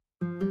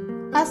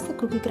As the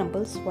cookie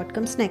crumbles, what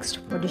comes next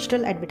for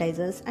digital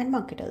advertisers and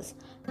marketers?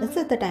 This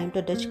is the time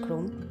to ditch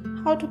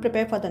Chrome. How to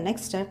prepare for the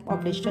next step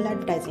of digital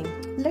advertising?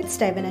 Let's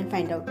dive in and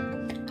find out.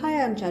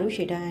 Hi, I'm Charu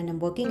Sheta and I'm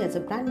working as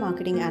a brand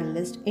marketing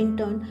analyst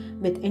intern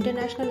with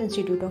International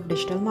Institute of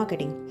Digital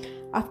Marketing.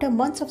 After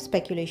months of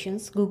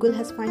speculations, Google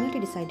has finally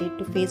decided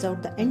to phase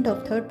out the end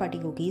of third-party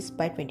cookies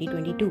by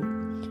 2022.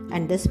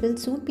 And this will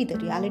soon be the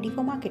reality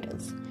for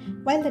marketers.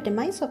 While the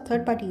demise of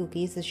third-party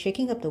cookies is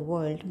shaking up the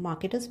world,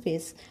 marketers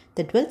face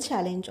the dual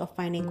challenge of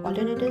finding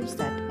alternatives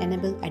that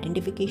enable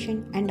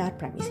identification and are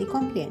privacy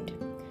compliant.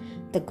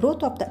 The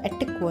growth of the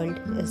edtech world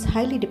is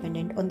highly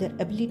dependent on their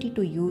ability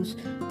to use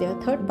their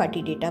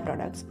third-party data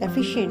products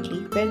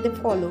efficiently where they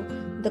follow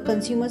the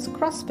consumer's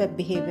cross-web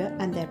behavior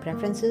and their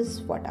preferences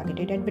for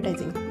targeted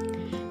advertising.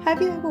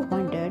 Have you ever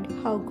wondered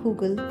how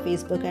Google,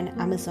 Facebook, and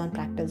Amazon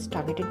practice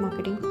targeted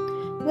marketing?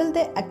 Well,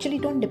 they actually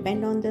don't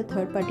depend on their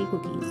third-party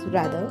cookies.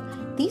 Rather,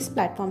 these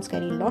platforms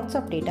carry lots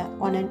of data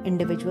on an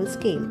individual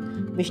scale,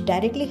 which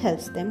directly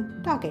helps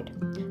them target.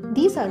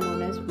 These are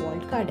known as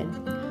walled garden.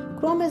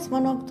 Chrome is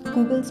one of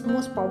Google's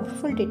most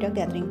powerful data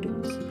gathering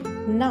tools.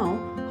 Now,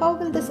 how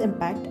will this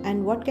impact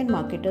and what can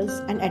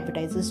marketers and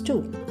advertisers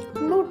do?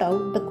 No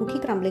doubt, the cookie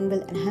crumbling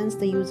will enhance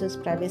the user's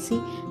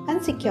privacy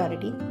and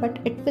security, but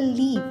it will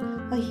leave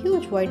a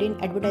huge void in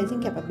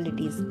advertising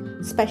capabilities,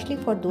 especially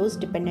for those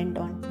dependent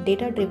on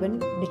data-driven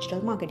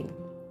digital marketing.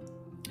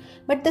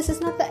 But this is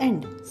not the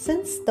end,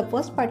 since the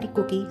first-party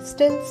cookie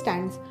still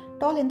stands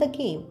tall in the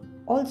game.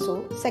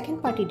 Also,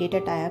 second-party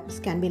data tie-ups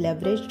can be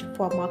leveraged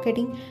for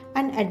marketing,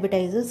 and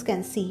advertisers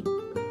can see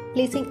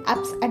placing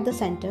apps at the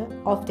center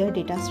of their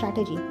data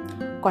strategy.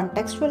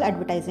 Contextual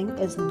advertising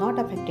is not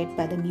affected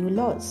by the new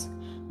laws.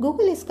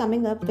 Google is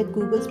coming up with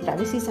Google's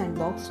Privacy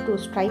Sandbox to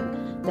strike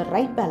the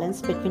right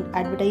balance between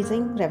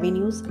advertising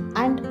revenues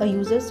and a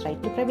user's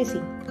right to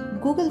privacy.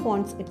 Google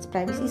wants its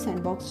Privacy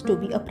Sandbox to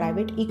be a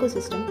private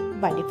ecosystem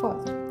by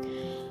default.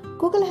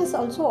 Google has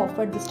also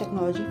offered this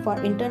technology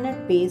for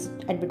internet-based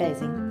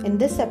advertising. In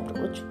this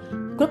approach,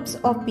 groups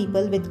of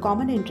people with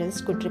common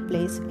interests could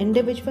replace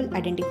individual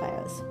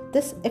identifiers.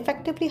 This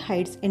effectively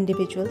hides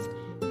individuals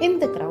in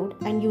the crowd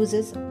and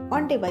uses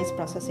on-device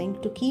processing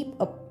to keep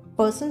a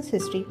person's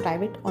history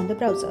private on the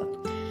browser.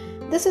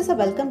 This is a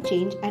welcome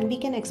change, and we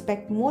can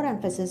expect more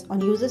emphasis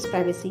on users'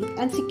 privacy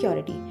and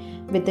security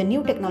with the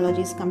new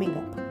technologies coming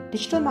up.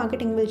 Digital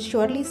marketing will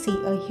surely see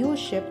a huge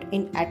shift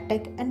in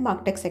adtech and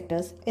martech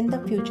sectors in the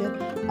future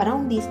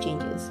around these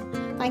changes.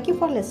 Thank you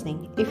for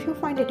listening. If you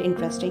find it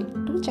interesting,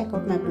 do check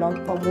out my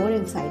blog for more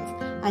insights,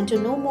 and to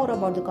know more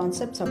about the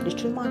concepts of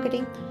digital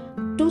marketing,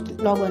 do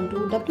log on to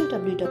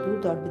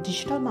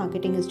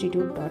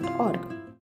www.digitalmarketinginstitute.org.